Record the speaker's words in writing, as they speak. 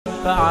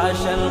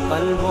فعاش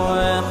القلب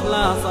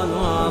إخلاصا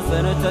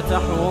وصرت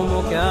تحوم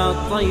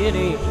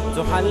كالطير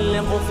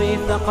تحلق في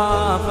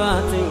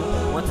ثقافات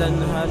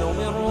وتنهل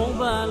من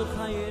ربى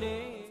الخير.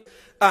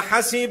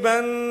 أحسب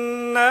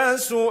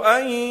الناس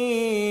أن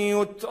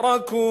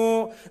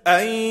يتركوا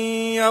أن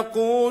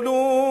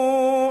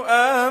يقولوا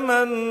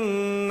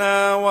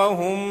آمنا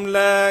وهم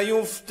لا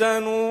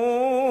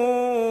يفتنون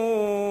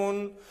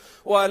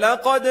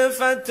ولقد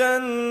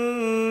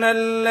فتنا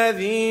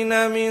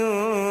الذين من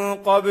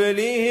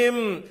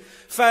قبلهم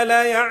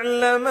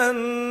فليعلمن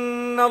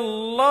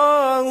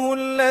الله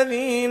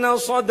الذين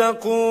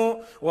صدقوا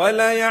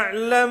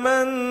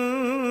وليعلمن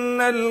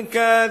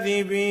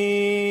الكاذبين.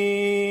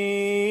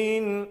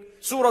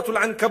 Surah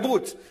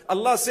Al-Ankabut,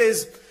 Allah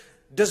says,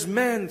 does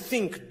man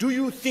think, do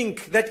you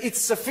think that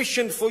it's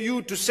sufficient for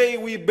you to say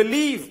we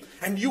believe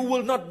and you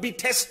will not be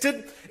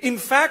tested? In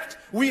fact,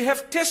 we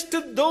have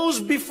tested those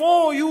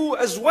before you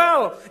as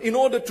well in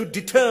order to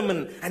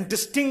determine and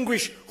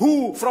distinguish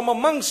who from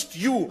amongst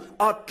you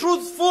are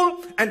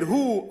truthful and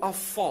who are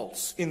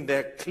false in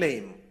their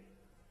claim.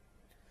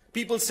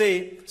 People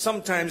say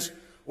sometimes,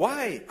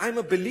 why? I'm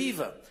a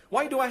believer.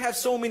 Why do I have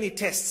so many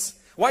tests?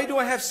 Why do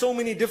I have so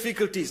many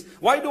difficulties?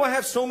 Why do I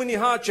have so many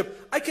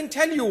hardship? I can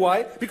tell you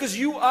why. Because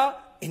you are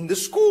in the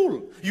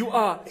school. You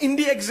are in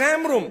the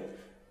exam room.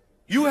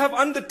 You have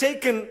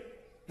undertaken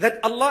that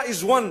Allah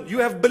is one. You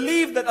have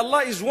believed that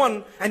Allah is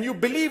one. And you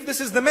believe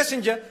this is the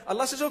messenger.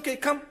 Allah says, okay,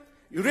 come.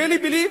 You really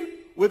believe?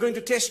 We're going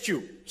to test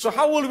you. So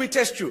how will we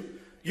test you?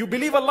 You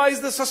believe Allah is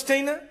the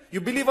sustainer?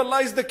 You believe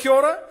Allah is the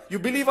curer? You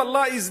believe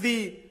Allah is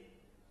the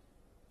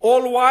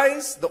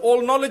all-wise, the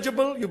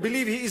all-knowledgeable? You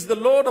believe He is the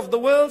Lord of the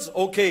worlds?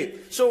 Okay.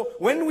 So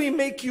when we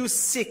make you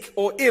sick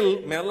or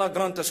ill, may Allah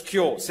grant us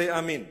cure. Say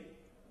Ameen.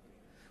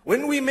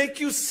 When we make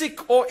you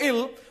sick or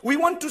ill, we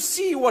want to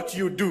see what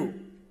you do.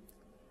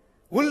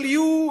 Will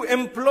you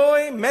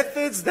employ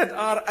methods that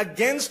are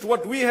against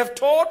what we have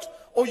taught?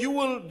 Or you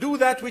will do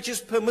that which is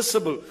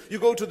permissible. You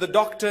go to the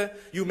doctor,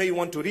 you may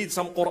want to read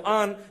some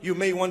Quran, you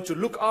may want to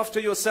look after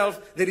yourself.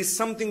 There is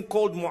something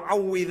called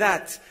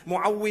mu'awwidat.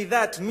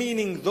 Mu'awwidat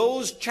meaning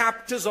those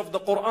chapters of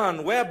the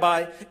Quran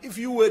whereby if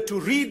you were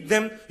to read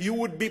them, you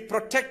would be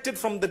protected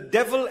from the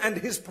devil and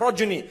his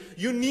progeny.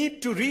 You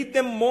need to read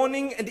them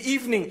morning and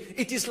evening.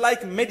 It is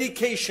like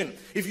medication.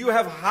 If you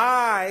have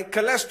high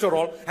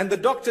cholesterol and the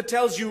doctor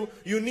tells you,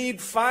 you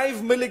need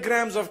 5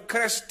 milligrams of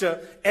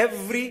Crestor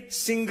every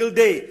single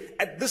day.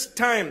 At this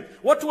time,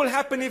 what will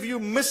happen if you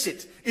miss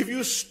it? If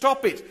you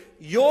stop it?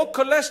 Your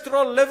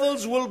cholesterol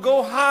levels will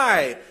go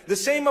high. The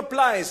same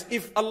applies.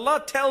 If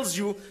Allah tells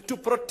you to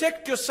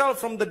protect yourself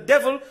from the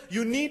devil,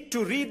 you need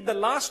to read the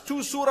last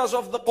 2 surahs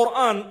of the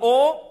Quran,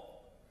 or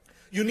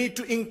you need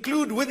to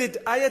include with it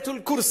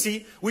Ayatul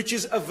Kursi, which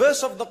is a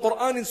verse of the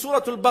Quran in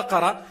Surah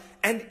Al-Baqarah.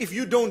 And if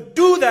you don't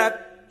do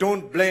that,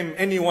 don't blame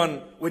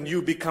anyone when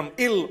you become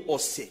ill or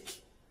sick.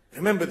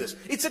 Remember this.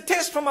 It's a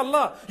test from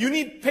Allah. You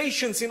need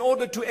patience in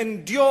order to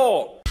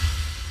endure